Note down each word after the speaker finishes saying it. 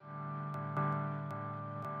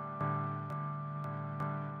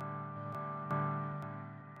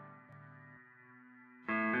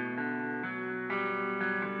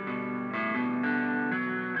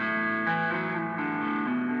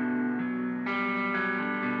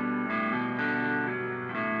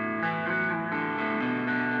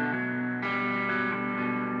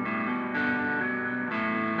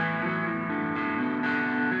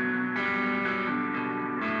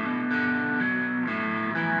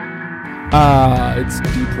It's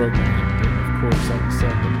deprogrammed, and of course I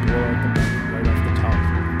decided to blow out the mic right off the top.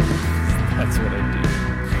 That's what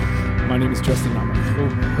I do. My name is Justin. I'm a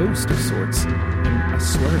host of sorts, and I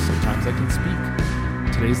swear sometimes I can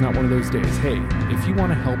speak. Today's not one of those days. Hey, if you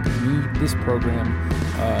want to help me, this program,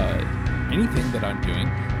 anything that I'm doing,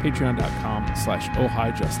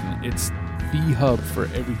 patreon.com/ohhijustin. It's the hub for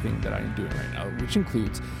everything that I am doing right now, which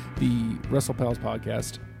includes the Wrestle Pals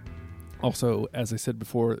podcast. Also, as I said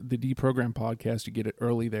before, the Deprogram podcast, you get it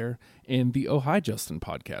early there, and the Oh Hi Justin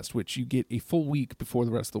podcast, which you get a full week before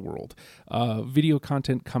the rest of the world. Video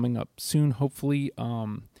content coming up soon, hopefully.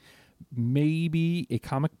 Maybe a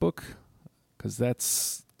comic book, because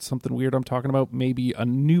that's something weird I'm talking about. Maybe a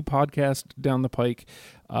new podcast down the pike.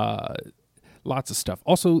 Lots of stuff.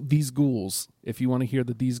 Also, These Ghouls. If you want to hear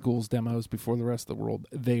the These Ghouls demos before the rest of the world,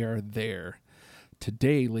 they are there.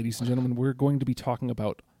 Today, ladies and gentlemen, we're going to be talking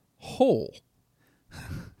about Hole.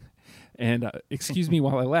 And excuse me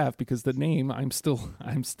while I laugh, because the name, I'm still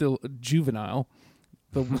juvenile.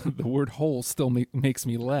 The word hole still makes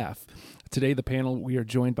me laugh. Today, the panel, we are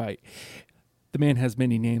joined by, the man has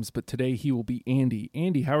many names, but today he will be Andy.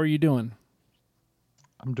 Andy, how are you doing?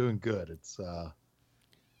 I'm doing good. It's, have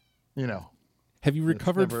you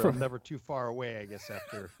recovered I'm never too far away, I guess,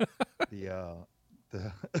 after the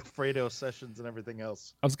Fredo sessions and everything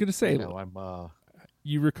else. I was going to say, I'm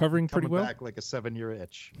you recovering pretty well? Back like a 7-year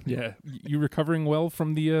itch. Yeah. You recovering well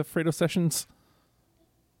from the Fredo sessions?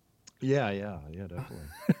 Yeah, definitely.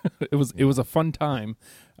 It was a fun time,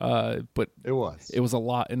 but it was a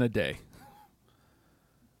lot in a day.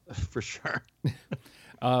 For sure.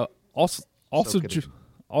 Also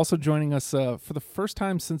joining us for the first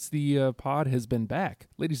time since the pod has been back,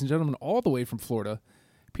 ladies and gentlemen, all the way from Florida,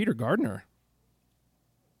 Peter Gardner.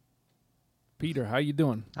 Peter, how you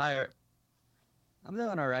doing? Hi. I'm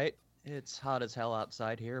doing all right. It's hot as hell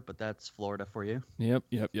outside here, but that's Florida for you. Yep.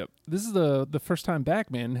 This is the first time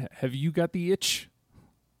back, man. Have you got the itch?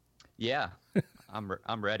 Yeah,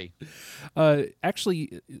 I'm ready.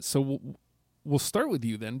 Actually, so we'll start with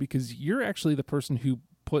you then, because you're actually the person who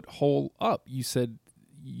put Hole up. You said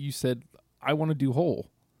I want to do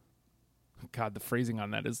Hole. God, the phrasing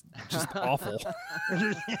on that is just awful.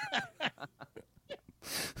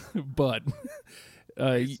 But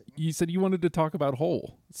you said you wanted to talk about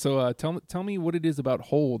Hole. So tell me what it is about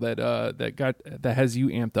Hole that has you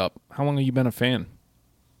amped up. How long have you been a fan?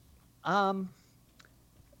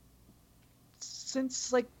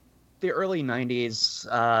 Since like the early 90s,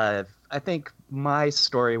 I think my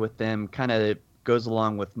story with them kind of goes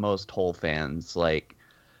along with most Hole fans. Like,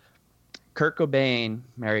 Kurt Cobain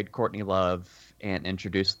married Courtney Love and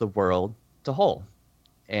introduced the world to Hole.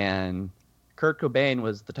 And Kurt Cobain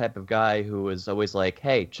was the type of guy who was always like,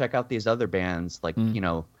 hey, check out these other bands. Like,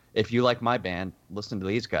 if you like my band, listen to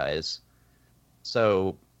these guys.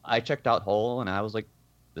 So I checked out Hole, and I was like,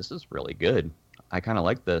 this is really good. I kind of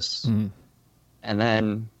like this. Mm-hmm. And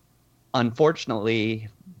then, unfortunately,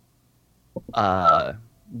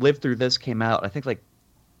 Live Through This came out, I think, like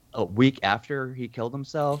a week after he killed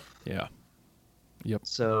himself. Yeah. Yep.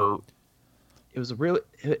 So it was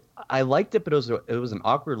I liked it, but it was an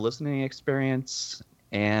awkward listening experience.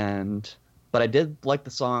 But I did like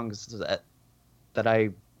the songs that I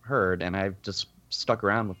heard, and I've just stuck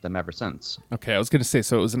around with them ever since. Okay, I was going to say,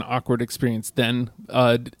 so it was an awkward experience then.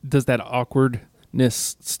 Does that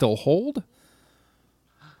awkwardness still hold?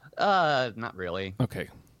 Not really. Okay.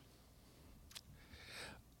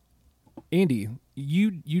 Andy,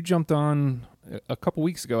 you jumped on a couple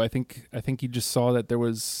weeks ago. I think you just saw that there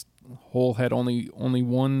was Hole had only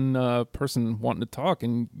one person wanting to talk,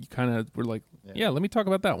 and you kind of were like, yeah, let me talk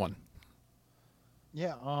about that one.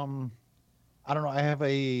 Yeah, I don't know. I have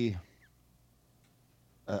a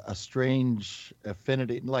strange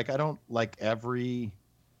affinity. Like, I don't like every,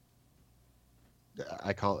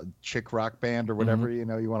 I call it chick rock band or whatever, you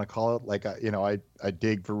want to call it. Like, I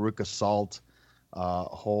dig Veruca Salt,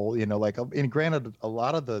 Hole, and granted, a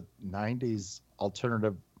lot of the 90s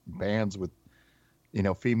alternative bands with,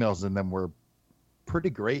 females in them were pretty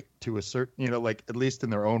great to a certain, like at least in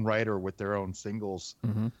their own right or with their own singles.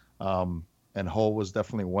 Mm-hmm. And Hole was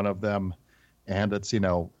definitely one of them. And it's,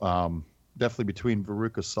 definitely between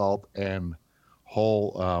Veruca Salt and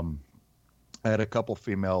Hole. I had a couple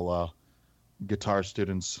female guitar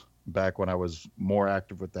students back when I was more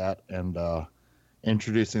active with that, and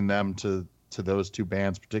introducing them to those two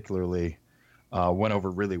bands particularly went over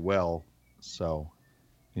really well. So,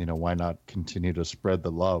 why not continue to spread the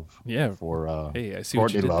love for hey, I see Courtney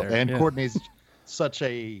what you did Love. there. And Courtney's such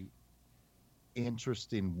a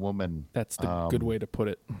interesting woman. That's the good way to put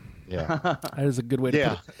it. Yeah. That is a good way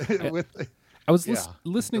to put it. I was Yeah,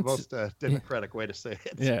 listening the most democratic way to say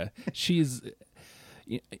it. Yeah, she's.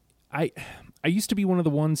 I used to be one of the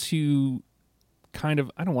ones who kind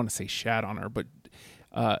of, I don't want to say shat on her, but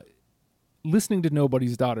listening to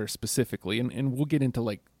Nobody's Daughter specifically, and we'll get into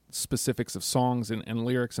like specifics of songs and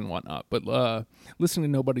lyrics and whatnot, but listening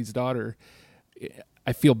to Nobody's Daughter,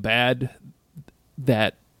 I feel bad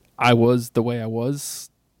that I was the way I was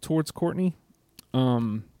towards Courtney.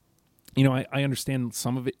 I understand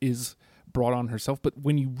some of it is brought on herself, but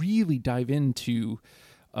when you really dive into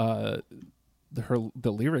the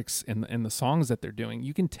lyrics and the songs that they're doing,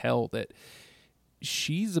 you can tell that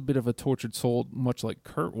she's a bit of a tortured soul, much like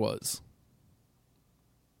Kurt was.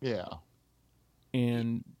 Yeah.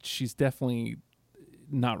 And she's definitely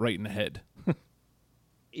not right in the head.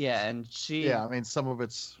 Yeah, and Yeah, I mean, some of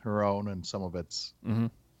it's her own and some of it's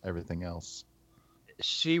everything else.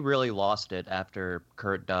 She really lost it after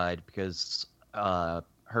Kurt died because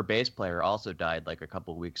her bass player also died like a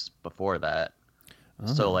couple weeks before that.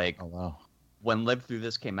 So like, oh, wow. When Live Through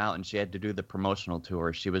This came out and she had to do the promotional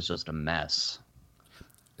tour, she was just a mess.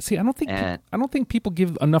 See, I don't think people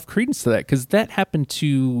give enough credence to that, because that happened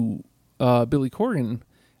to Billy Corgan.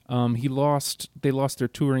 They lost their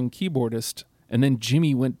touring keyboardist, and then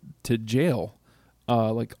Jimmy went to jail.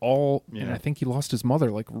 And I think he lost his mother.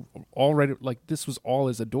 Like already, like this was all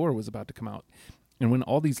as Adore was about to come out, and when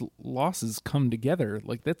all these losses come together,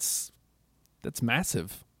 like that's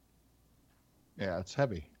massive. Yeah, it's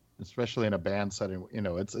heavy, especially in a band setting.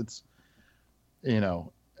 It's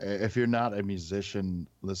if you're not a musician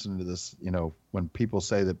listening to this, when people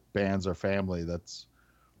say that bands are family, that's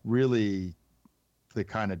really the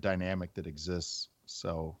kind of dynamic that exists.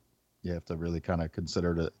 So you have to really kind of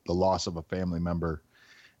consider the loss of a family member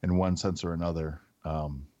in one sense or another,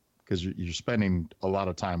 because you're spending a lot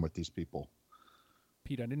of time with these people.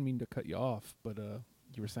 Pete, I didn't mean to cut you off, but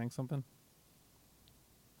you were saying something?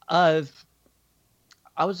 I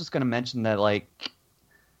was just going to mention that, like,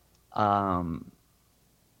 when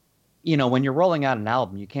you're rolling out an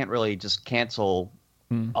album, you can't really just cancel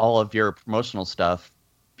all of your promotional stuff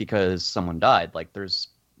because someone died. Like, there's,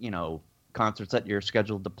 concerts that you're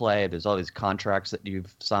scheduled to play. There's all these contracts that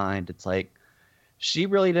you've signed. It's like, she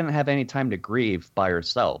really didn't have any time to grieve by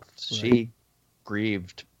herself. Right. She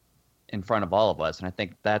grieved in front of all of us. And I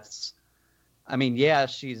think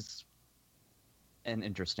she's an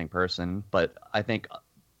interesting person, but I think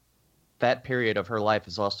that period of her life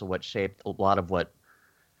is also what shaped a lot of what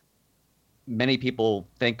many people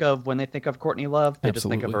think of when they think of Courtney Love. They just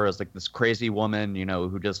think of her as like this crazy woman,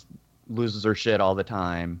 who just loses her shit all the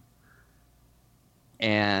time.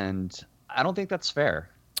 And I don't think that's fair.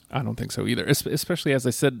 I don't think so either, especially as I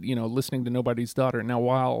said, listening to Nobody's Daughter. Now,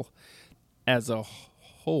 while as a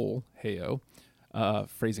whole,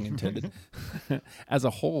 phrasing intended, as a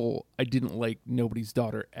whole, I didn't like Nobody's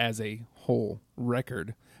Daughter as a whole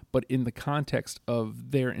record, but in the context of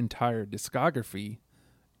their entire discography,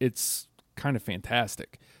 it's kind of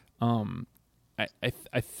fantastic. I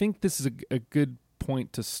think this is a good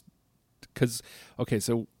point because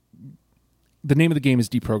so the name of the game is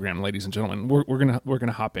Deprogrammed, ladies and gentlemen. We're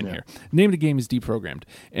gonna hop in here. The name of the game is Deprogrammed,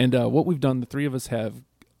 and what we've done, the three of us have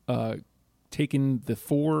taken the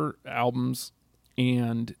 4 albums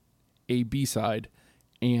and a B-side,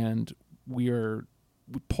 and we are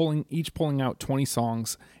pulling out 20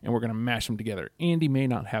 songs, and we're gonna mash them together. Andy may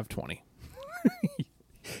not have 20.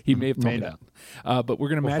 He may have told me that, but we're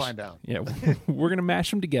gonna find out. Yeah, we're gonna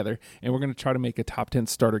mash them together, and we're gonna try to make a top 10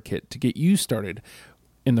 starter kit to get you started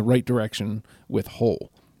in the right direction with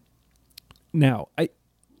Hole. Now, I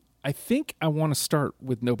think I want to start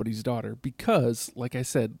with Nobody's Daughter because, like I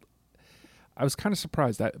said, I was kind of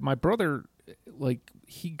surprised that my brother,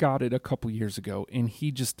 he got it a couple years ago, and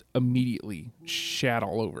he just immediately shat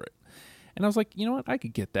all over it. And I was like, you know what, I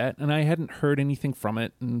could get that, and I hadn't heard anything from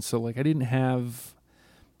it, and so I didn't have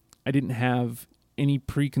any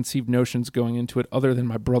preconceived notions going into it other than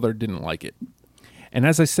my brother didn't like it. And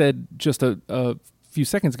as I said just a few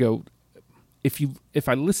seconds ago, if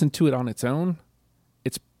I listen to it on its own,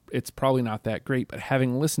 it's probably not that great, but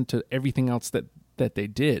having listened to everything else that they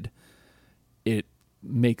did, it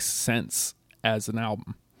makes sense as an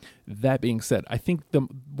album. That being said, I think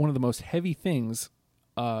one of the most heavy things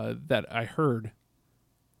that I heard,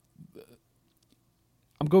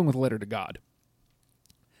 I'm going with Letter to God.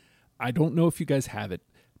 I don't know if you guys have it,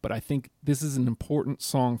 but I think this is an important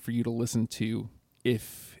song for you to listen to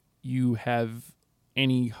if you have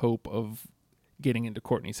any hope of getting into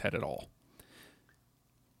Courtney's head at all.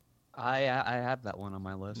 I have that one on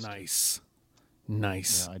my list.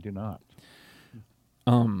 Nice. Yeah, I do not.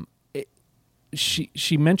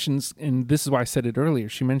 she mentions, and this is why I said it earlier.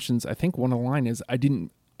 She mentions, I think one of the line is, I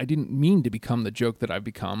didn't mean to become the joke that I've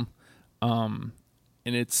become, and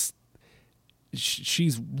it's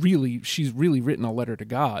she's really written a letter to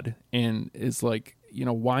God, and is like,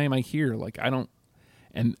 why am I here? Like, I don't,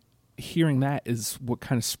 and hearing that is what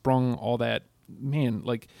kind of sprung all that, man.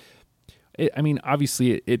 Like,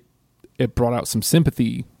 obviously it brought out some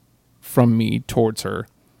sympathy from me towards her,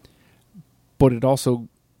 but it also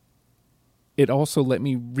let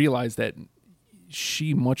me realize that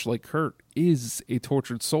she, much like Kurt, is a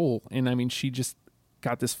tortured soul. And she just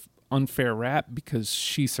got this unfair rap because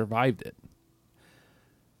she survived it.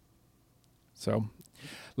 So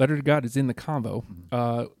Letter to God is in the convo.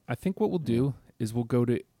 I think what we'll do is we'll go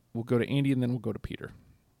to Andy, and then we'll go to Peter.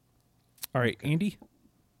 All right, Andy?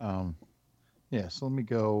 Yeah, so let me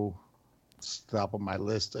go stop on my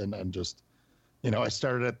list and just, I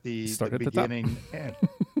started at the beginning and,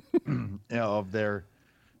 of their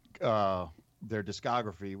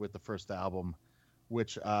discography with the first album,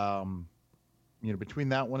 which, between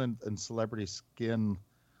that one and Celebrity Skin,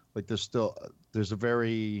 like there's a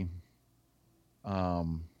very,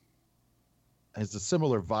 has a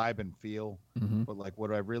similar vibe and feel, but like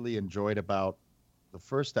what I really enjoyed about the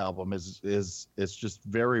first album is it's just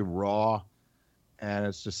very raw, and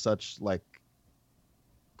it's just such like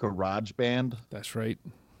garage band. That's right.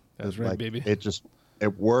 That's right, like, baby.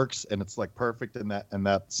 It works, and it's like perfect in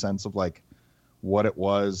that sense of like what it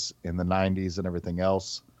was in the 90s and everything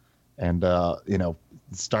else. And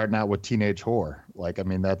starting out with Teenage Whore, like,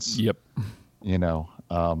 that's yep. Yes,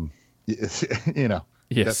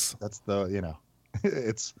 that's the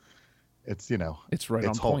it's it's right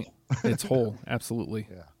it's on whole. point. It's whole, absolutely.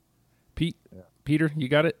 Yeah. Peter, you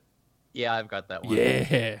got it? Yeah, I've got that one.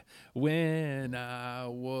 Yeah. When I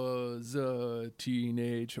was a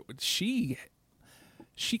teenage, she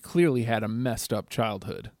clearly had a messed up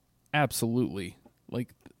childhood. Absolutely. Like,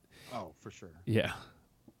 oh, for sure. Yeah.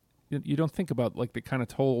 You don't think about like the kind of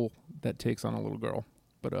toll that takes on a little girl,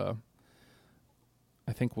 but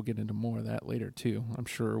I think we'll get into more of that later too. I'm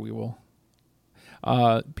sure we will.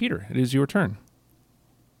 Peter, it is your turn.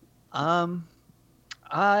 I'm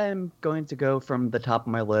going to go from the top of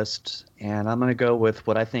my list, and I'm going to go with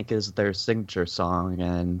what I think is their signature song,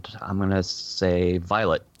 and I'm going to say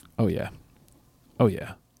Violet. Oh, yeah.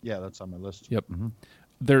 Yeah, that's on my list. Yep.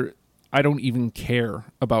 Mm-hmm. I don't even care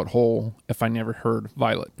about Hole if I never heard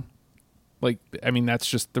Violet. Like, that's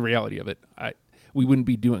just the reality of it. We wouldn't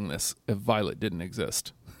be doing this if Violet didn't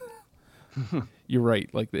exist. You're right.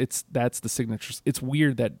 Like, that's the signature. It's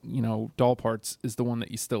weird that, Doll Parts is the one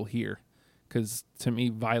that you still hear, because to me,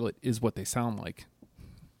 Violet is what they sound like.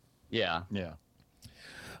 Yeah.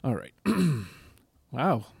 All right.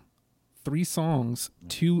 Wow. 3 songs,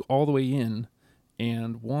 2 all the way in,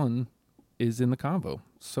 and 1 is in the convo.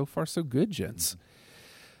 So far, so good, gents.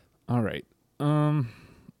 All right.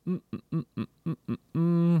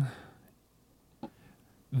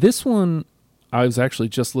 This one I was actually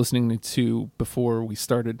just listening to before we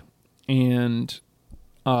started, and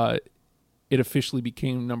it officially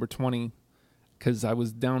became number 20 because I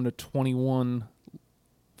was down to 21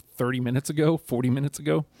 40 minutes ago.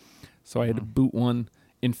 So I had to boot one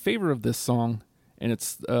in favor of this song, and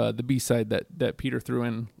it's the B-side that Peter threw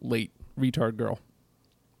in late, Retard Girl.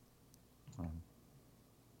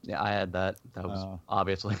 Yeah, I had that. That was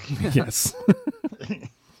obviously. Yes.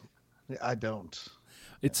 I don't.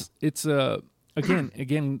 It's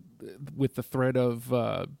again with the thread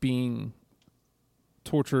of being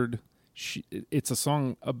tortured. It's a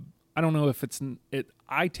song. I don't know if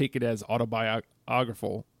I take it as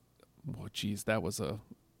autobiographical. Oh, geez, that was a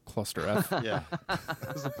cluster F. Yeah.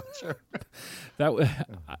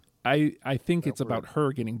 I think it's about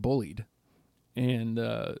her getting bullied, and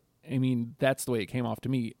that's the way it came off to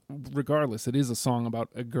me. Regardless, it is a song about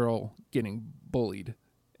a girl getting bullied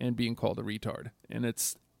and being called a retard, and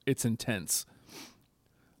it's intense.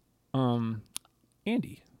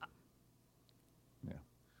 Andy. Yeah.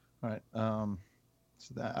 All right.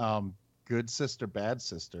 So that Good Sister, Bad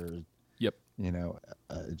Sister. Yep.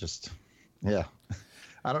 Just yeah.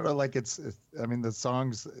 I don't know. Like the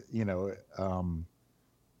songs.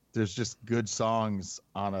 There's just good songs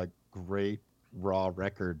on a great raw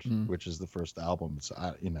record, which is the first album.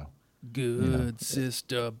 So Good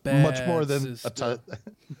sister, bad much more than sister.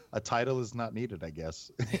 A title is not needed, I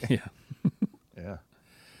guess. Yeah. Yeah.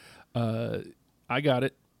 I got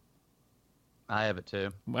it. I have it too.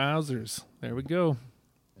 Wowzers. There we go.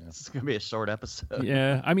 This is going to be a short episode.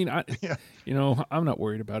 Yeah. I'm not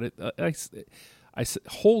worried about it.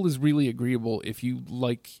 Hole is really agreeable if you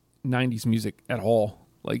like 90s music at all.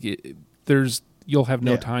 Like you'll have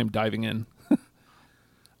no time diving in.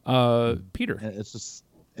 Peter. It's just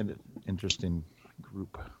an interesting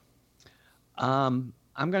group. I'm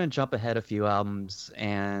gonna jump ahead a few albums,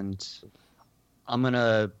 and I'm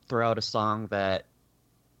gonna throw out a song that,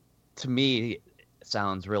 to me,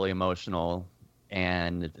 sounds really emotional,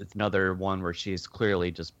 and it's another one where she's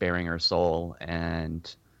clearly just bearing her soul,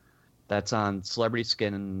 and that's on Celebrity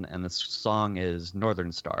Skin, and the song is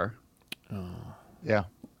Northern Star. Yeah.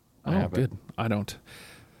 Oh, good. I don't.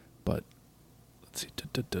 But let's see.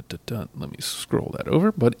 Let me scroll that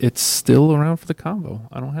over. But it's still around for the combo.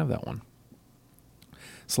 I don't have that one.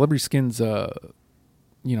 Celebrity Skin's. You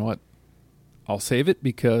know what? I'll save it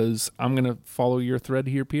because I'm gonna follow your thread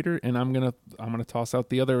here, Peter, and I'm gonna toss out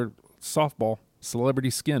the other softball. Celebrity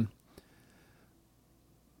Skin.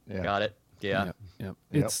 Yeah. Got it. Yeah. Yep.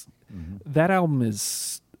 It's that album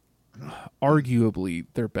is arguably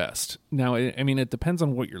their best. Now, I mean, it depends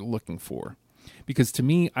on what you're looking for. Because to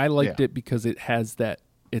me, I liked it because it has that.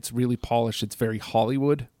 It's really polished. It's very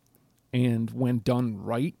Hollywood, and when done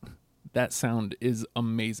right, that sound is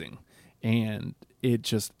amazing, and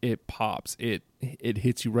it pops. It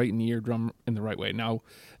hits you right in the eardrum in the right way. Now,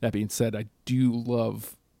 that being said, I do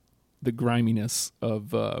love the griminess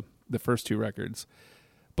of the first two records,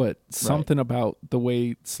 but something about the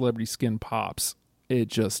way Celebrity Skin pops,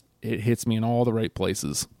 it hits me in all the right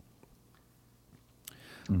places.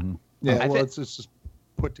 Mm-hmm. Yeah, it's just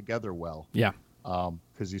put together well. Yeah,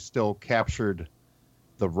 because you still captured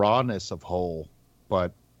the rawness of Hole,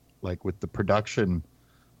 but like with the production,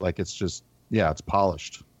 like it's just it's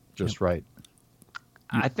polished just right.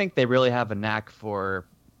 I think they really have a knack for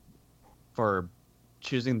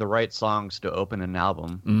choosing the right songs to open an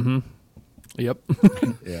album. Mm-hmm. Yep.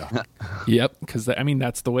 Yeah. Yep. Because I mean,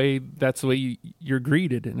 that's the way you're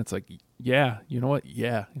greeted, and it's like, yeah, you know what?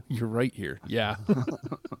 Yeah, you're right here. Yeah.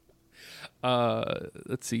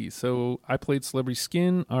 Let's see. So I played Celebrity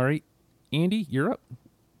Skin. All right, Andy, you're up.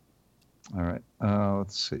 All right.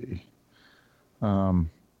 Let's see.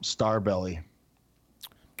 Starbelly.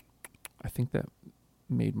 I think that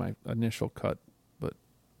made my initial cut, but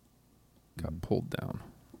got pulled down.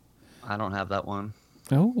 I don't have that one.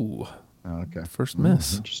 Oh. Okay. First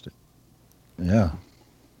miss. Interesting. Yeah.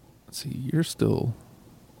 Let's see. You're still.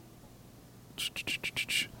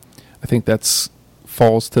 I think that's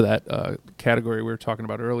falls to that category we were talking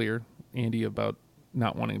about earlier, Andy, about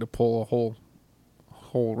not wanting to pull a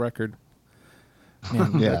whole record.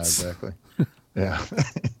 Man, yeah, exactly. Yeah.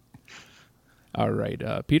 All right,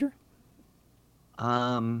 Peter.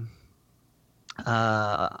 I'm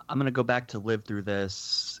gonna go back to Live Through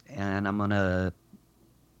This, and I'm gonna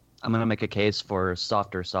make a case for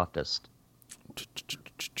Softer Softest.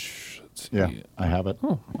 Yeah, I have it.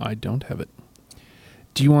 Oh, I don't have it.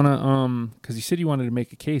 Do you want to, because you said you wanted to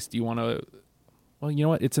make a case, do you want to, well, you know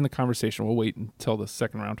what? It's in the conversation. We'll wait until the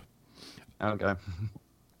second round. Okay.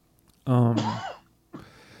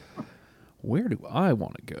 Where do I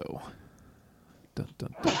want to go? Dun,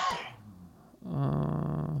 dun, dun.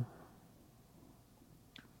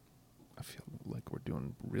 I feel like we're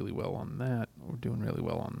doing really well on that. You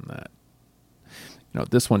know,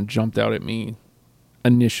 this one jumped out at me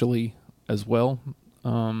initially as well.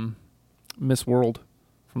 Miss World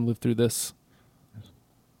from Live Through This.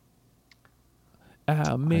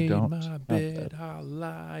 I made my bed, I'll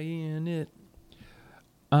lie in it.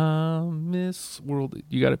 Miss World.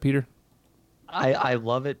 You got it, Peter? I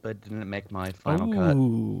love it, but didn't make my final cut.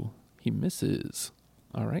 Ooh, he misses.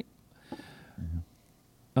 All right.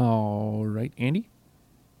 All right, Andy?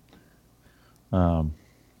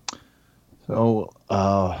 So,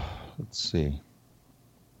 let's see.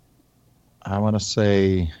 I want to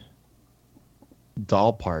say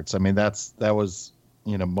Doll Parts. I mean, that was,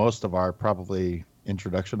 most of our probably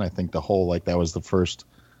introduction. I think the whole, that was the first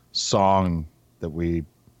song that we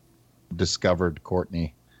discovered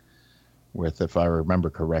Courtney with, if I remember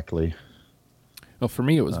correctly. Well, for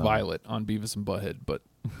me, it was Violet on Beavis and Butthead, but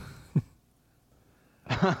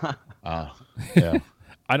yeah.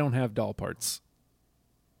 I don't have Doll Parts.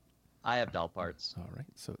 I have Doll Parts. All right,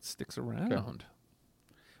 so it sticks around. Okay.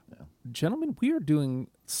 Yeah. Gentlemen, we are doing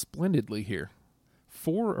splendidly here.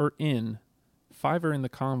 4 are in, 5 are in the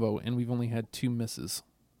combo, and we've only had 2 misses.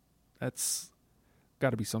 That's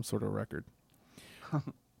got to be some sort of record. Yeah.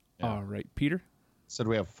 All right, Peter? So do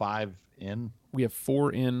we have 5 in? We have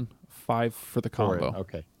 4 in, 5 for the combo.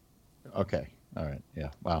 Okay. All right. Yeah.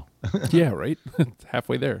 Wow. Yeah, right?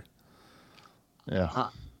 Halfway there. Yeah.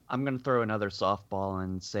 I'm going to throw another softball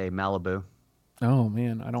and say Malibu. Oh,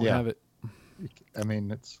 man, I don't have it. I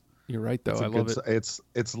mean, You're right, though. I love it.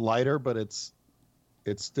 It's lighter, but it's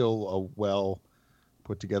still a well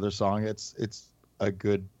put together song. It's a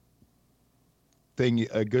good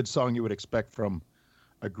a good song you would expect from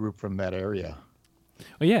a group from that area.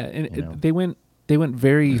 Oh yeah, and they went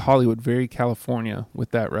very Hollywood, very California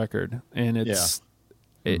with that record, and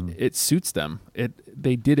it suits them.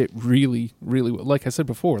 They did it really, really well. Like I said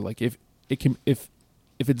before, like if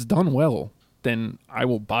it's done well, then I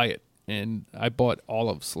will buy it. And I bought all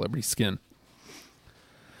of Celebrity Skin.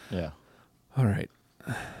 Yeah. All right.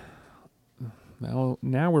 Now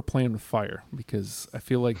we're playing with fire because I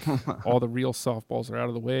feel like all the real softballs are out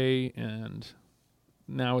of the way, and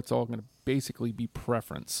now it's all going to basically be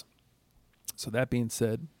preference. So that being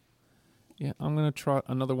said, yeah, I'm going to trot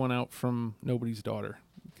another one out from Nobody's Daughter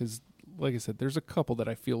because, like I said, there's a couple that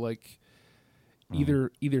I feel like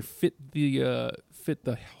either fit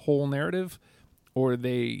the whole narrative, or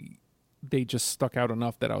they just stuck out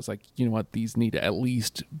enough that I was like, you know what, these need to at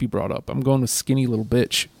least be brought up. I'm going with Skinny Little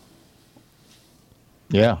Bitch.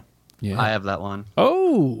 Yeah. I have that one.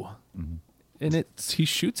 Oh, and he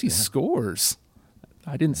shoots, he scores.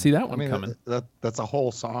 I didn't see that one coming. That's a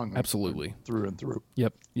whole song. Absolutely. Through and through.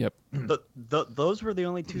 Yep. Those were the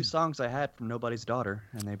only two songs I had from Nobody's Daughter,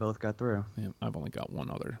 and they both got through. Yeah, I've only got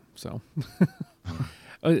one other, so.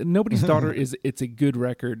 Nobody's Daughter it's a good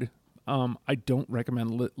record. I don't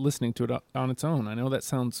recommend listening to it on its own. I know that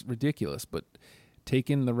sounds ridiculous, but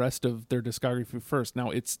take in the rest of their discography first. Now,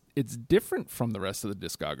 it's different from the rest of the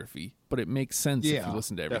discography, but it makes sense if you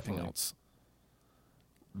listen to everything else.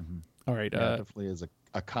 Mm-hmm. All right. Yeah, definitely is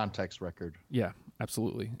a context record. Yeah,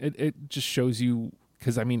 absolutely. It just shows you,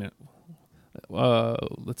 because, I mean,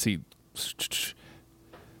 let's see.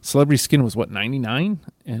 Celebrity Skin was, 99?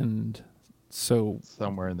 And so...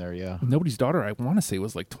 somewhere in there, yeah. Nobody's Daughter, I want to say,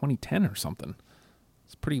 was like 2010 or something.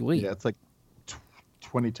 It's pretty late. Yeah, it's like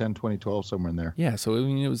 2010, 2012, somewhere in there. Yeah, so, I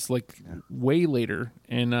mean, it was like way later,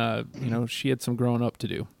 and, she had some growing up to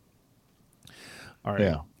do. All right.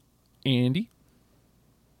 Yeah. Andy?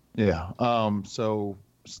 Yeah. So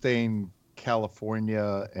staying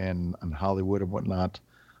California and Hollywood and whatnot,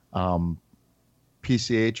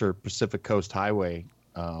 PCH or Pacific Coast Highway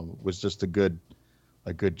was just a good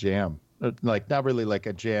jam. Like not really like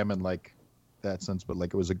a jam in like that sense, but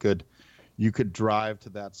like it was a good. You could drive to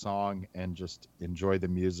that song and just enjoy the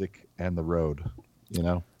music and the road,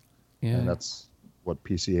 Yeah. And that's what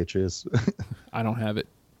PCH is. I don't have it.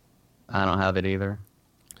 I don't have it either.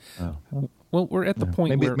 Oh. Well, we're at the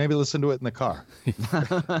point where... Maybe listen to it in the car.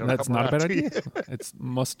 That's not a bad idea. It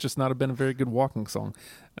must just not have been a very good walking song.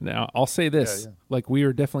 Now, I'll say this. Like, we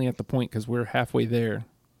are definitely at the point, because we're halfway there,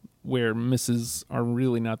 where misses are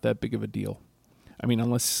really not that big of a deal. I mean,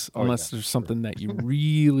 unless there's something that you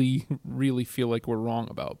really, really feel like we're wrong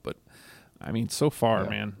about. But, I mean, so far,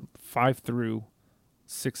 man, 5 through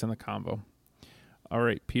 6 in the combo. All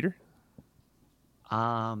right, Peter?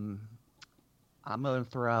 I'm going to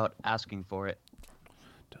throw out Asking For It.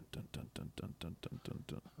 Dun, dun, dun, dun, dun, dun, dun, dun,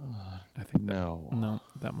 dun. I think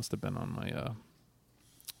that must have been on my...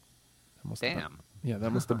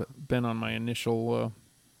 that must have been on my initial...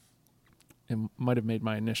 it might have made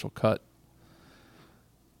my initial cut.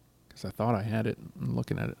 Because I thought I had it, and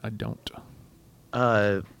looking at it, I don't.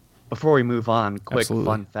 Before we move on, quick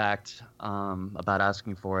fun fact about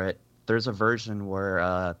Asking For It. There's a version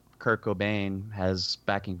where Kurt Cobain has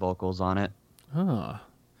backing vocals on it.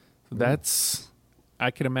 That's... I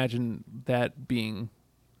can imagine that being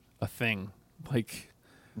a thing, like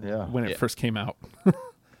when it first came out.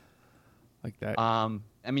 Like that.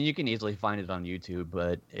 I mean, you can easily find it on YouTube,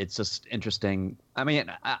 but it's just interesting. I mean,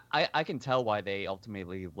 I can tell why they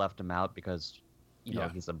ultimately left him out, because,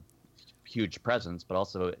 he's a huge presence, but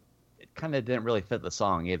also it kind of didn't really fit the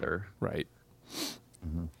song either. Right.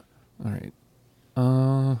 Mm-hmm. All right.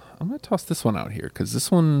 I'm going to toss this one out here, because this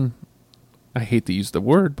one... I hate to use the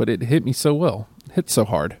word, but it hit me so well. It hit so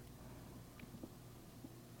hard.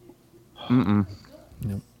 Mm-mm.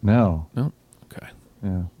 Nope. No. Okay.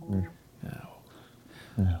 Yeah. No.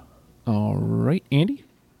 Yeah. All right, Andy?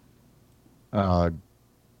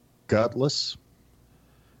 Gutless.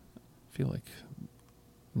 I feel like...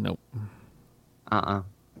 Nope.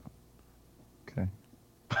 Okay.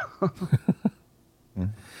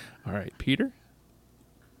 All right, Peter?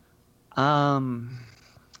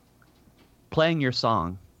 Playing Your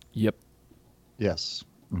Song. Yep. Yes.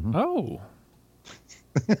 Mm-hmm. Oh.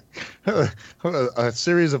 A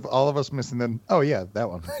series of all of us missing them. Oh, yeah, that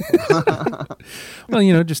one.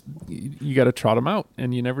 Well, just you got to trot them out,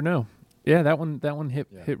 and you never know. Yeah, that one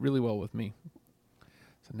hit really well with me.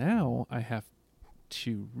 So now I have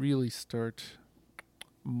to really start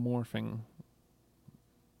morphing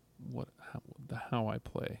how I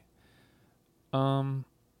play.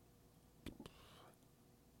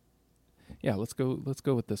 Yeah, let's go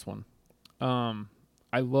with this one.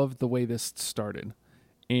 I loved the way this started,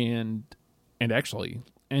 and actually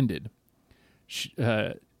ended.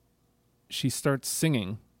 She starts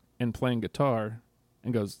singing and playing guitar,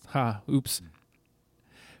 and goes, "Ha, oops."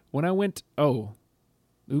 When I went, oh,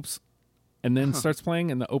 oops, and then starts playing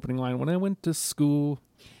in the opening line. When I went to school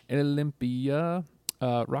at Olympia,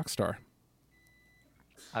 Rockstar.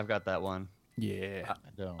 I've got that one. Yeah, I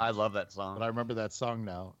don't. I love that song. But I remember that song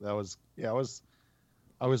now. That was I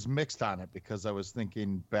was mixed on it because I was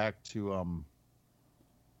thinking back to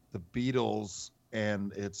the Beatles,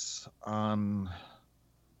 and it's on,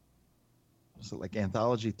 was it like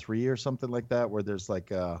Anthology 3 or something like that, where there's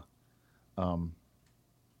like a was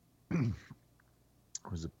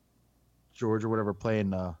it George or whatever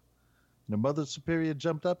playing the Mother Superior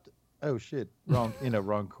jumped up, oh shit, wrong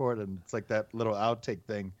wrong chord, and it's like that little outtake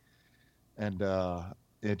thing, and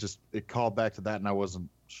it called back to that, and I wasn't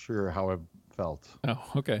sure how I felt.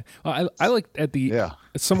 Oh, okay. Well, I like at the Yeah.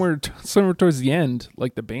 somewhere towards the end,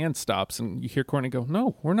 like the band stops and you hear Courtney go,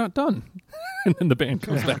 "No, we're not done," and then the band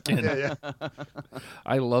comes back in. Yeah.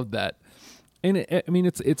 I love that, and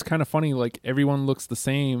it's kind of funny. Like everyone looks the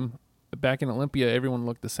same. Back in Olympia, everyone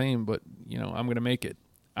looked the same, but I'm gonna make it.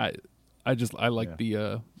 I like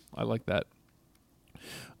I like that.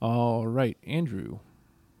 All right, Andrew.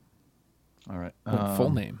 All right.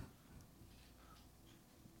 Full name.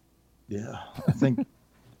 Yeah, I think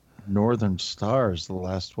Northern Star is the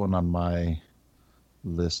last one on my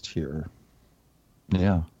list here.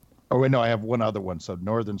 Yeah. Oh, wait, no, I have one other one. So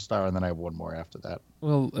Northern Star, and then I have one more after that.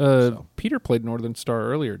 Well, Peter played Northern Star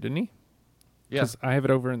earlier, didn't he? Yeah. Because I have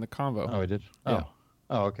it over in the convo. Oh, I did? Yeah.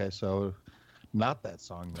 Oh, okay. So not that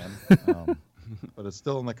song then. But it's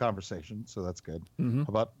still in the conversation, so that's good. Mm-hmm. How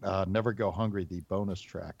about Never Go Hungry, the bonus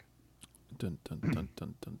track? Dun, dun, dun,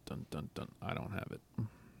 dun, dun, dun, dun, dun. I don't have it.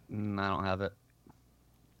 I don't have it.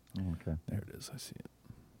 Okay. There it is. I see it.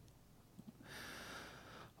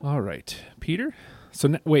 All right, Peter.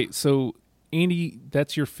 So wait. So Andy,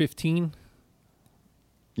 that's your 15.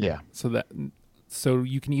 Yeah. So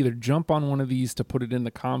you can either jump on one of these to put it in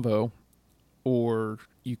the convo, or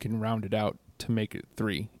you can round it out to make it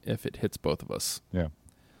 3 if it hits both of us. Yeah.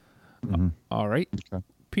 Mm-hmm. All right, Okay.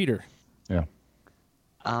 Peter. Yeah.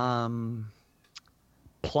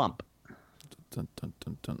 Plump. Dun, dun,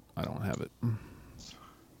 dun, dun. I don't have it.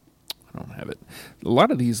 A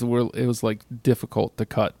lot of these it was like difficult to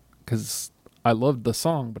cut because I loved the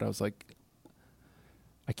song, but I was like,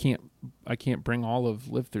 I can't bring all of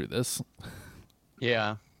Live Through This.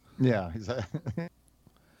 Yeah. Yeah.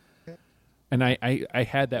 And I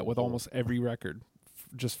had that with almost every record,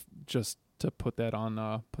 just to put that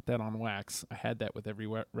on wax. I had that with every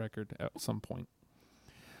record at some point.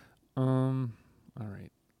 All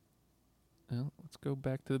right. Well, let's go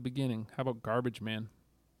back to the beginning. How about Garbage Man?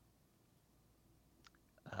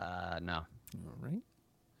 No.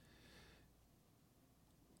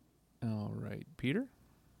 All right, Peter.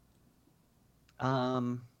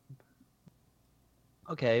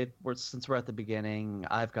 Okay. Since we're at the beginning,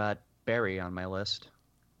 I've got Barry on my list.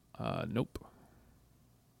 Nope.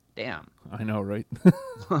 Damn. I know, right?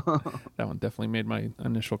 That one definitely made my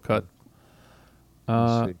initial cut.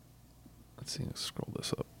 Let's see. Let's scroll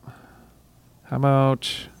this up. How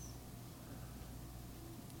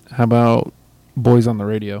about Boys on the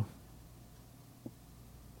Radio?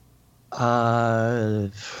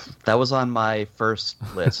 That was on my first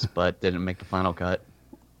list, but didn't make the final cut.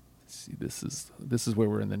 See, this is where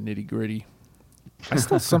we're in the nitty gritty. I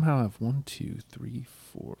still somehow have 1, 2, 3,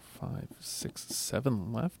 4, 5, 6,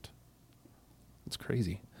 7 left. It's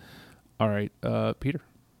crazy. All right, Peter.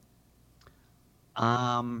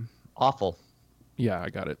 Awful. Yeah, I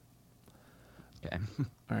got it. Okay.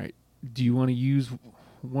 All right. Do you want to use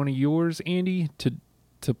one of yours, Andy,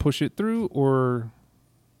 to push it through, or?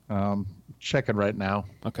 Checking right now.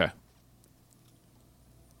 Okay.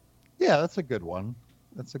 Yeah, that's a good one.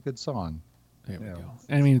 That's a good song. There we go.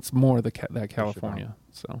 I mean, it's more that California,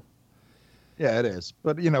 so. Yeah, it is.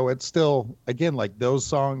 But, it's still, again, like those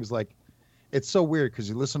songs, like, it's so weird because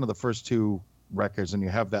you listen to the first 2 records and you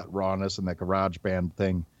have that rawness and that garage band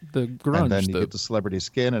thing. The grunge. And then you get the Celebrity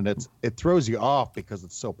Skin, and it throws you off because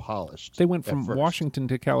it's so polished. They went from Washington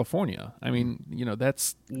to California. I mean,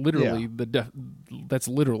 that's literally that's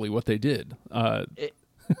literally what they did. Yeah.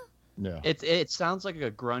 It sounds like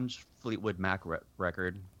a grunge Fleetwood Mac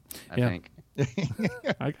record, I think.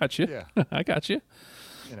 I got you. Yeah. I got you.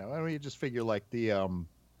 I mean, you just figure like the,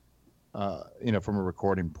 from a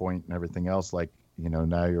recording point and everything else, like,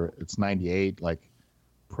 now it's 98, like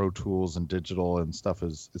Pro Tools and digital and stuff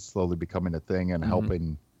is slowly becoming a thing and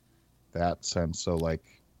helping that sense. So like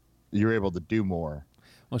you're able to do more.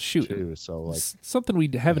 Well, shoot. too. So like something we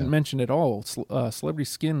haven't Yeah. mentioned at all. Celebrity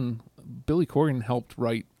Skin. Billy Corgan helped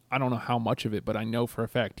write. I don't know how much of it, but I know for a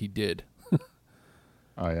fact he did.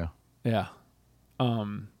 oh yeah. Yeah.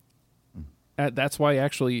 That's why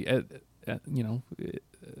actually,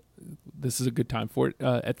 this is a good time for it.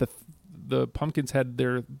 At the Pumpkins had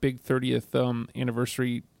their big 30th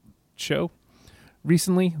anniversary show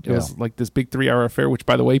recently. It was like this big 3-hour affair, which,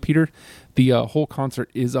 by the way, Peter, the whole concert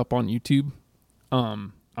is up on YouTube.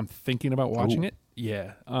 I'm thinking about watching it.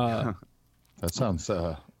 Yeah. That sounds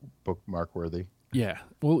bookmark worthy. Yeah.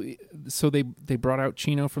 Well, so they brought out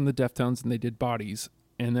Chino from the Deftones and they did Bodies.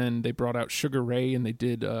 And then they brought out Sugar Ray and they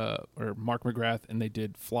did, or Mark McGrath and they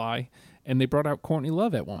did Fly. And they brought out Courtney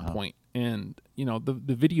Love at one point. And,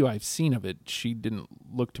 the video I've seen of it, she didn't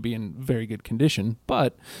look to be in very good condition.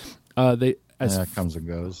 But it comes and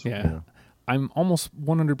goes. Yeah. I'm almost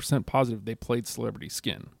 100% positive they played Celebrity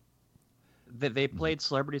Skin. They played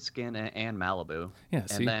Celebrity Skin and Malibu. Yeah,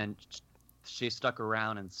 see? And then she stuck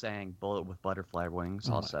around and sang Bullet with Butterfly Wings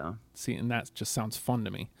also. See, and that just sounds fun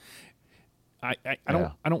to me. I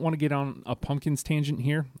don't want to get on a Pumpkins tangent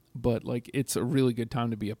here, but like it's a really good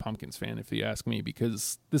time to be a Pumpkins fan if you ask me,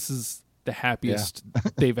 because this is the happiest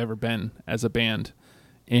they've ever been as a band.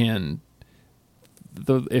 And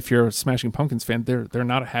if you're a Smashing Pumpkins fan, they're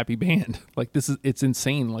not a happy band. Like it's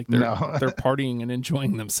insane. Like they're partying and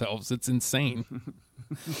enjoying themselves. It's insane.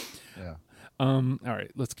 Yeah. All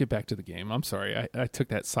right, let's get back to the game. I'm sorry, I took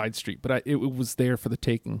that side street, but it was there for the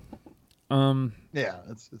taking. Yeah,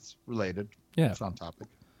 it's related. Yeah, it's on topic.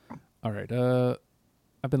 All right.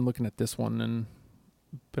 I've been looking at this one and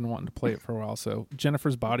been wanting to play it for a while. So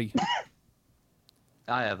Jennifer's Body.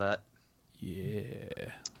 I have that. Yeah.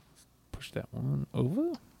 Push that one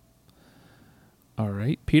over. All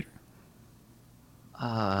right, Peter.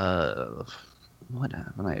 What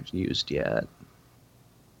haven't I used yet?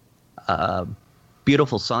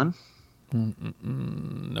 Beautiful Sun.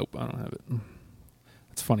 Nope, I don't have it.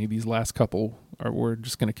 It's funny. These last couple we're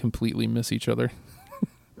just going to completely miss each other.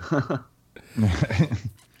 I'm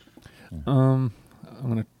going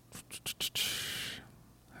to.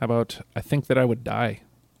 How about I Think That I Would Die?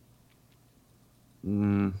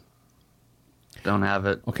 Don't have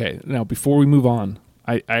it. Okay, now before we move on,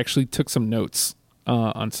 I actually took some notes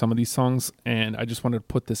on some of these songs, and I just wanted to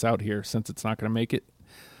put this out here since it's not going to make it.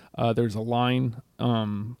 There's a line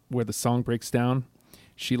where the song breaks down.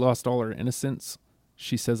 She lost all her innocence.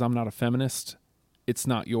 She says, I'm not a feminist. It's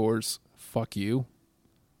not yours. Fuck you.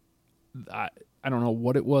 I don't know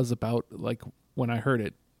what it was about, like, when I heard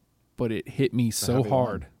it, but it hit me so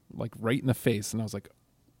hard, like right in the face. And I was like,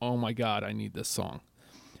 oh my God, I need this song.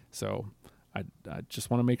 So I just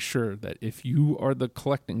want to make sure that if you are the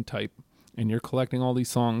collecting type and you're collecting all these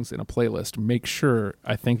songs in a playlist, make sure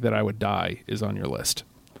I Think That I Would Die is on your list.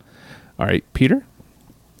 All right, Peter?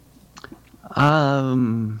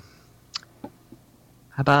 How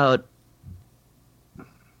about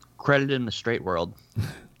Credit in the Straight World?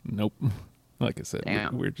 Nope. Like I said,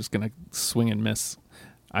 Damn. we're just going to swing and miss.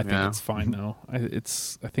 I think it's fine, though. I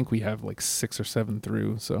think we have like 6 or 7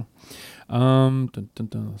 through, so.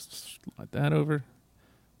 Let's slide that over.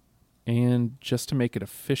 And just to make it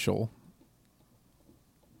official,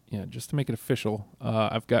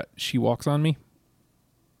 I've got She Walks on Me.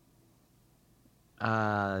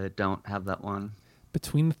 Don't have that one.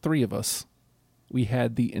 Between the three of us, we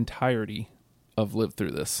had the entirety of Live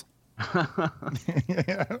Through This.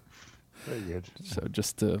 Yeah. Very good. So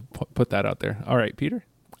just to put that out there. All right, Peter.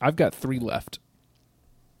 I've got 3 left.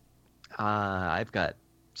 I've got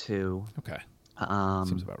 2. Okay.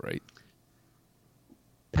 Seems about right.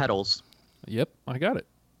 Petals. Yep, I got it.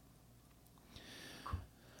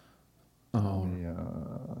 Let me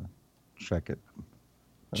check it.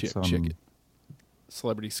 That's, check it.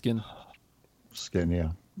 Celebrity Skin. Skin,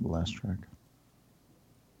 yeah. The last track.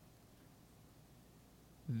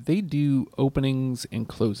 They do openings and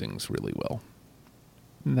closings really well.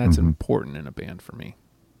 And that's important in a band for me.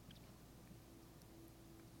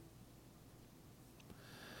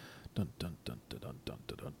 Dun, dun, dun, dun, dun,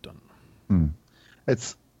 dun, dun, dun.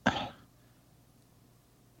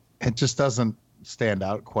 It just doesn't stand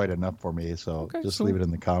out quite enough for me, so just leave it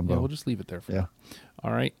in the combo. Yeah, we'll just leave it there for now.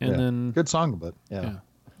 All right, and then good song, but yeah.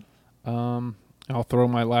 I'll throw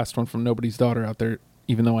my last one from Nobody's Daughter out there,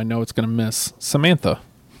 even though I know it's going to miss. Samantha.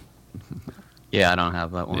 Yeah, I don't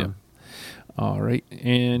have that one. Yeah. All right,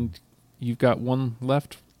 and you've got one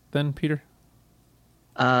left then, Peter?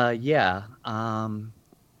 Yeah.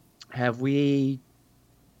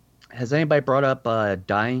 Has anybody brought up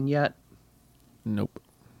Dying yet? Nope.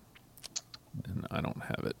 And I don't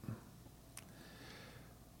have it.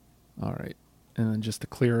 All right. And then just to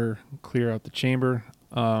clear out the chamber,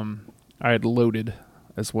 I had Loaded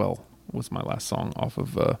as well, was my last song off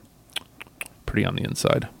of Pretty on the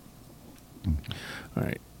Inside. All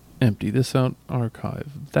right. Empty this out,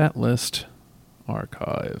 archive that list,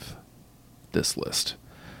 archive this list.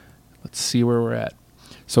 Let's see where we're at.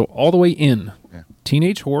 So all the way in,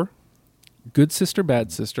 Teenage Whore, Good Sister,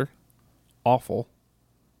 Bad Sister, Awful,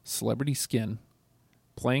 Celebrity Skin,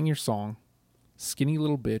 Playing Your Song, Skinny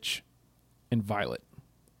Little Bitch, and Violet.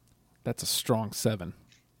 That's a strong 7.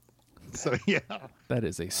 So, yeah. That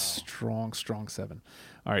is a strong 7.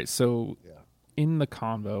 All right, so in the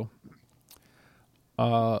convo,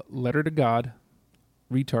 Letter to God,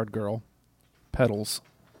 Retard Girl, Petals,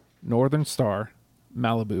 Northern Star,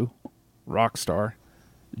 Malibu, Rockstar,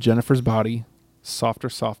 Jennifer's Body, Softer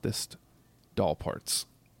Softest, Doll Parts.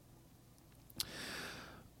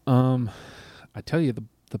 I tell you,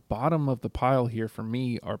 the bottom of the pile here for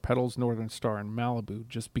me are Petals, Northern Star, and Malibu,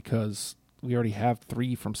 just because we already have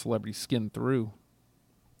 3 from Celebrity Skin through.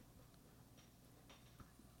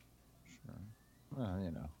 Sure. Well,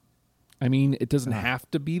 you know. I mean, it doesn't have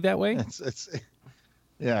to be that way. It's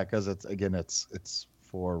yeah, because it's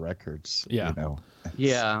 4 records. Yeah. You know.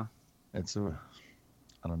 It's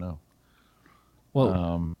I don't know.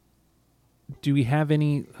 Well, do we have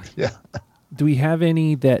any? Yeah. Do we have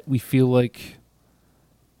any that we feel like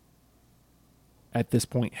at this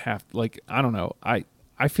point have, like, I don't know. I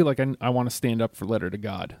feel like I want to stand up for Letter to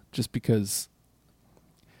God just because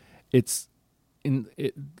it's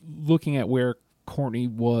looking at where Courtney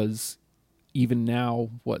was even now,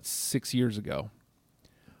 6 years ago.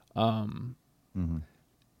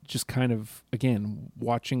 Just kind of, again,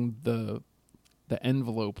 watching the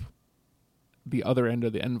envelope, the other end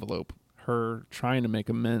of the envelope, her trying to make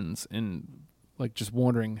amends and like just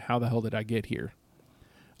wondering how the hell did I get here.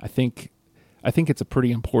 I think it's a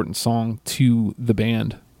pretty important song to the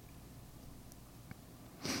band,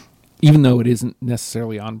 even though it isn't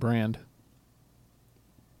necessarily on brand.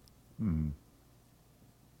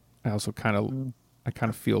 I also kind of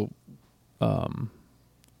feel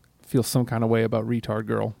some kind of way about Retard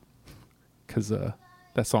Girl because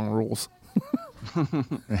that song rules.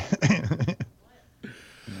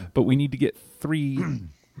 But we need to get three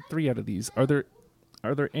out of these. Are there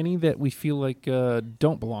any that we feel like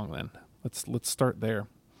don't belong then? Let's start there.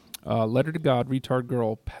 Letter to God, Retard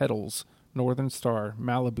Girl, Petals, Northern Star,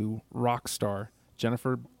 Malibu, Rockstar,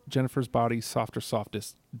 Jennifer's Body, Softer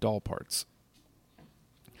Softest, Doll Parts.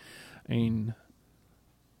 I mean,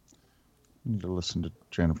 need to listen to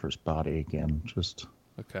Jennifer's Body again. Just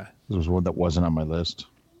okay. This was one that wasn't on my list.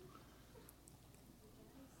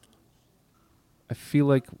 I feel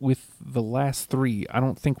like with the last 3, I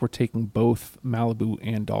don't think we're taking both Malibu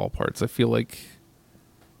and Doll Parts. I feel like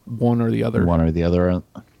one or the other. One or the other. I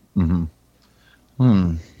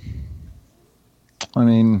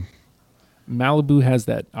mean, Malibu has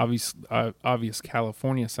that obvious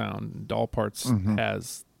California sound. Doll Parts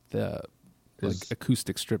has the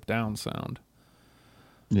acoustic stripped down sound.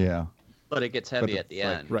 Yeah. But it gets heavy at the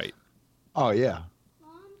end. Right. Oh, yeah.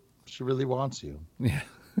 She really wants you. Yeah.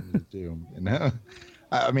 Do, you know?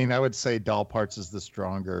 I mean, I would say Doll Parts is the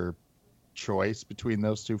stronger choice between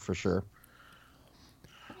those two for sure.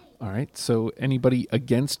 All right. So anybody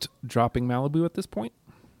against dropping Malibu at this point?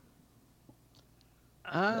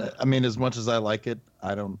 I mean, as much as I like it,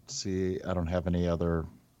 I don't have any other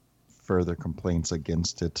further complaints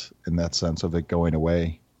against it in that sense of it going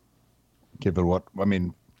away. Given what, I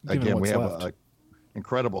mean, again, we have an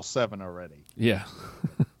incredible 7 already. Yeah.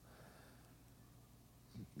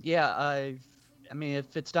 Yeah, I mean,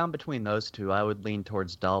 if it's down between those two, I would lean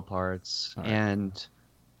towards Doll Parts. Right. And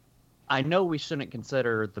I know we shouldn't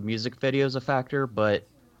consider the music video as a factor, but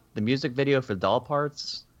the music video for Doll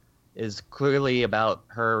Parts is clearly about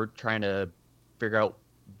her trying to figure out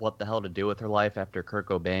what the hell to do with her life after Kurt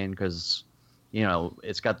Cobain, because, you know,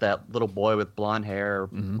 it's got that little boy with blonde hair,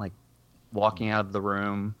 like, walking out of the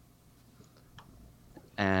room.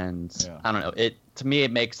 And I don't know, to me,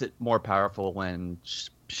 it makes it more powerful when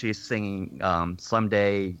she's singing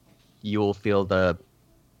Someday You'll Feel the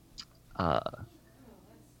what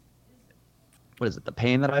is it, the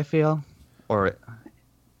pain that I feel, or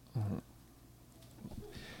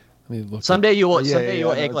someday you will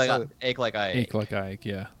ache like I ache. Ache like I ache,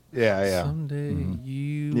 yeah. Someday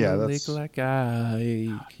you will ache like I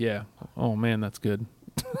ache. Yeah. Oh man, that's good.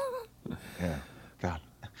 Yeah. God.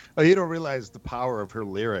 Oh, you don't realize the power of her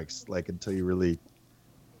lyrics like until you really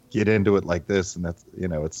get into it like this, and that's, you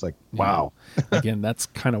know, it's like, wow. Again, that's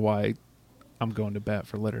kind of why I'm going to bat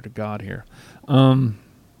for Letter to God here. All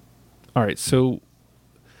right, so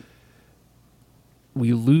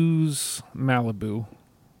we lose Malibu.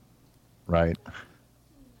 Right.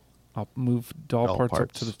 I'll move doll parts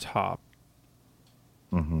up to the Parts. top.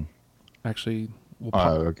 Mm-hmm. Actually, we'll Oh,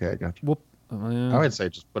 pop. okay, gotcha. We'll, I would say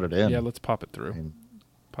just put it in. yeah, let's pop it through. I mean,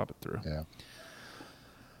 Pop it through. yeah.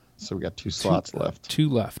 So we got two slots left. Two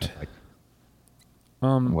left. Like,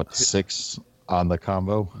 Um, what, 6 on the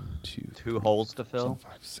combo? 2, 2 holes to fill.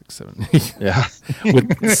 5, 6, 7, Yeah.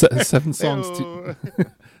 with 7 songs. Ew.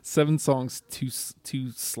 7 songs.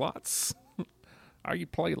 Two slots. Are you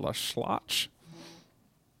playing La Schlotch?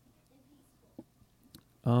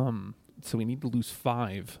 So we need to lose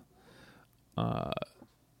 5. I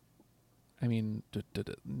mean,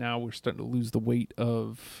 now we're starting to lose the weight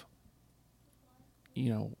of,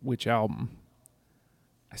 which album.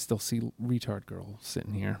 I still see Retard Girl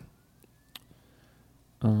sitting here.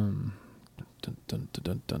 Dun, dun, dun,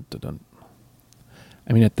 dun, dun, dun, dun.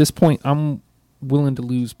 I mean, at this point, I'm willing to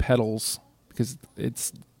lose Petals because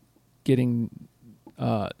it's getting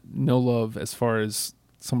no love as far as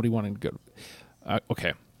somebody wanting to go.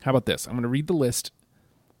 Okay, how about this? I'm going to read the list,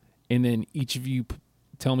 and then each of you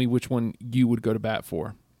tell me which one you would go to bat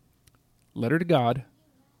for. Letter to God,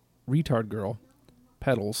 Retard Girl,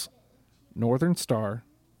 Petals, Northern Star,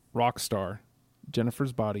 Rockstar,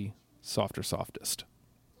 Jennifer's Body, Softer Softest.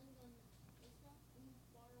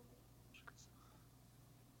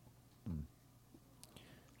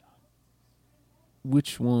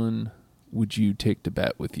 Which one would you take to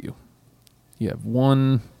bat with you? You have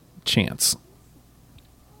one chance.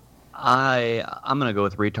 I'm gonna go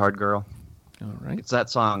with Retard Girl. All right. It's that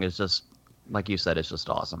song is just like you said, it's just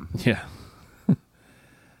awesome. Yeah.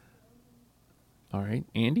 All right,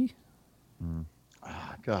 Andy?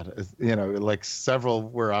 God, like several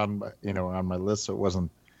were on, on my list, so it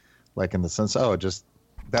wasn't like in the sense, just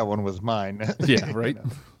that one was mine. Yeah, right.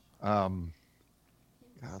 God,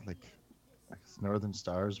 like Northern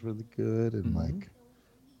Star is really good, and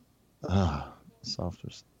Softer.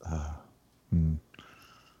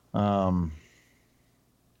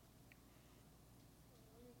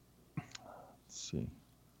 Let's see.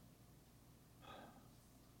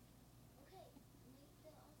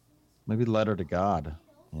 Maybe Letter to God,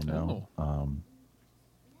 All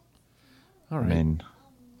right. I mean,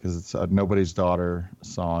 because it's a Nobody's Daughter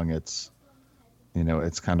song. It's,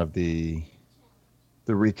 it's kind of the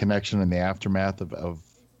reconnection and the aftermath of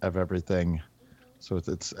everything. So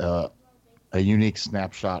it's a unique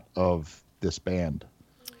snapshot of this band,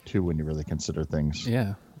 too, when you really consider things.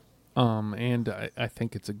 Yeah. And I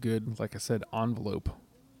think it's a good, like I said, envelope.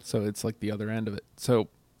 So it's like the other end of it. So,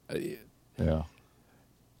 Yeah.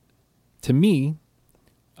 to me,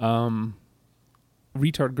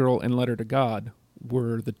 Retard Girl and Letter to God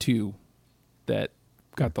were the two that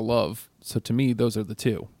got the love. So to me, those are the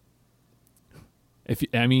two.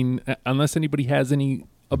 Unless anybody has any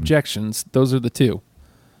objections, those are the two.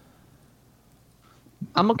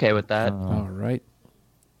 I'm okay with that. All right.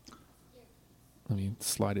 Let me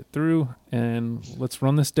slide it through and let's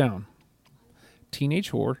run this down.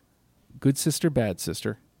 Teenage Whore, Good Sister, Bad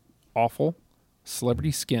Sister, Awful,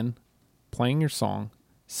 Celebrity Skin, Playing Your Song,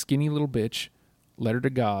 Skinny Little Bitch, Letter to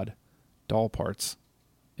God, Doll Parts,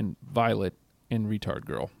 and Violet, and Retard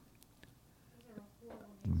Girl.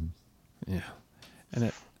 Yeah. And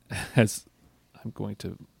it has, I'm going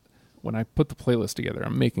to, when I put the playlist together,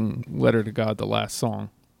 I'm making Letter to God the last song,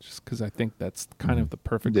 just because I think that's kind of the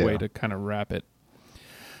perfect way to kind of wrap it.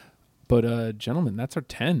 But, gentlemen, that's our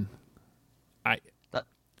 10.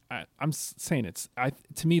 I'm saying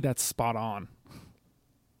to me, that's spot on.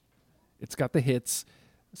 It's got the hits,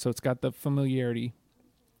 so it's got the familiarity,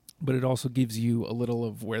 but it also gives you a little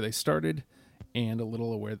of where they started and a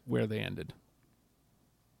little of where they ended.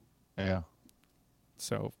 Yeah.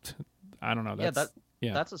 So I don't know.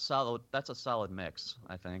 That's a solid mix,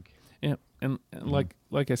 I think. Yeah, and like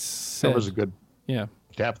I said, That was a good yeah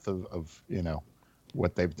depth of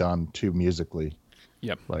what they've done too musically.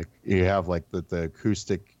 Yep. Like you have like the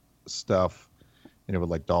acoustic stuff, with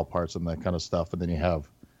like doll parts and that kind of stuff, and then you have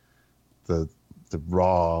the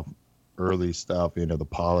raw early stuff, the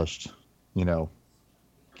polished,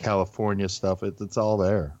 California stuff. It's all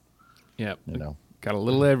there. Yeah, got a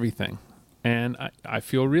little everything, and I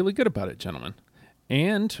feel really good about it, gentlemen.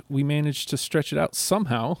 And we managed to stretch it out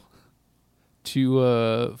somehow to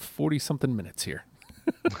 40-something minutes here.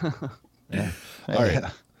 Yeah. All right.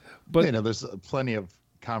 Yeah. But there's plenty of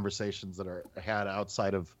conversations that are had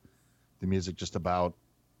outside of the music just about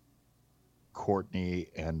Courtney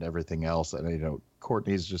and everything else. And,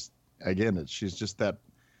 Courtney's just, again, she's just that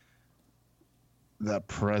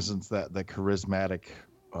presence, that charismatic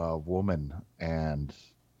woman. And,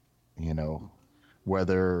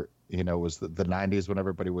 whether, was the 90s when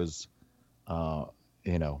everybody was,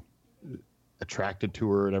 attracted to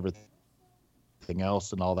her and everything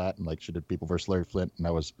else and all that. And like she did People versus Larry Flint, and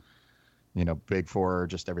I was, big for her,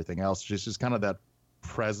 just everything else. She's just kind of that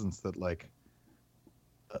presence that like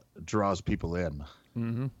draws people in.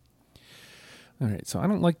 Mm-hmm. All right. So I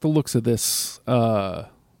don't like the looks of this,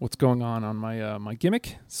 what's going on my my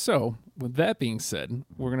gimmick. So with that being said,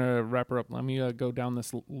 we're going to wrap her up. Let me go down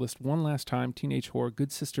this list one last time. Teenage Horror,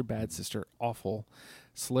 Good Sister, Bad Sister, Awful,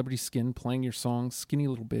 Celebrity Skin, Playing Your Song, Skinny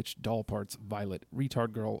Little Bitch, Doll Parts, Violet,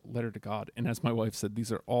 Retard Girl, Letter to God. And as my wife said,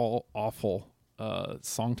 these are all awful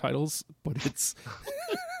song titles, but it's...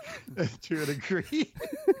 To a degree.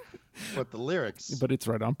 But the lyrics... But it's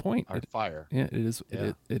right on point. Are fire. Yeah, it is.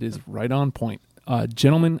 Yeah. It is right on point.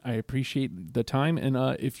 Gentlemen, I appreciate the time. And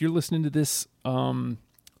if you're listening to this,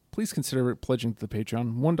 please consider pledging to the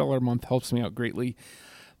Patreon. $1 a month helps me out greatly.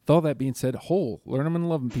 With all that being said, learn them and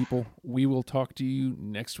love them, people. We will talk to you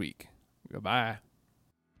next week. Goodbye.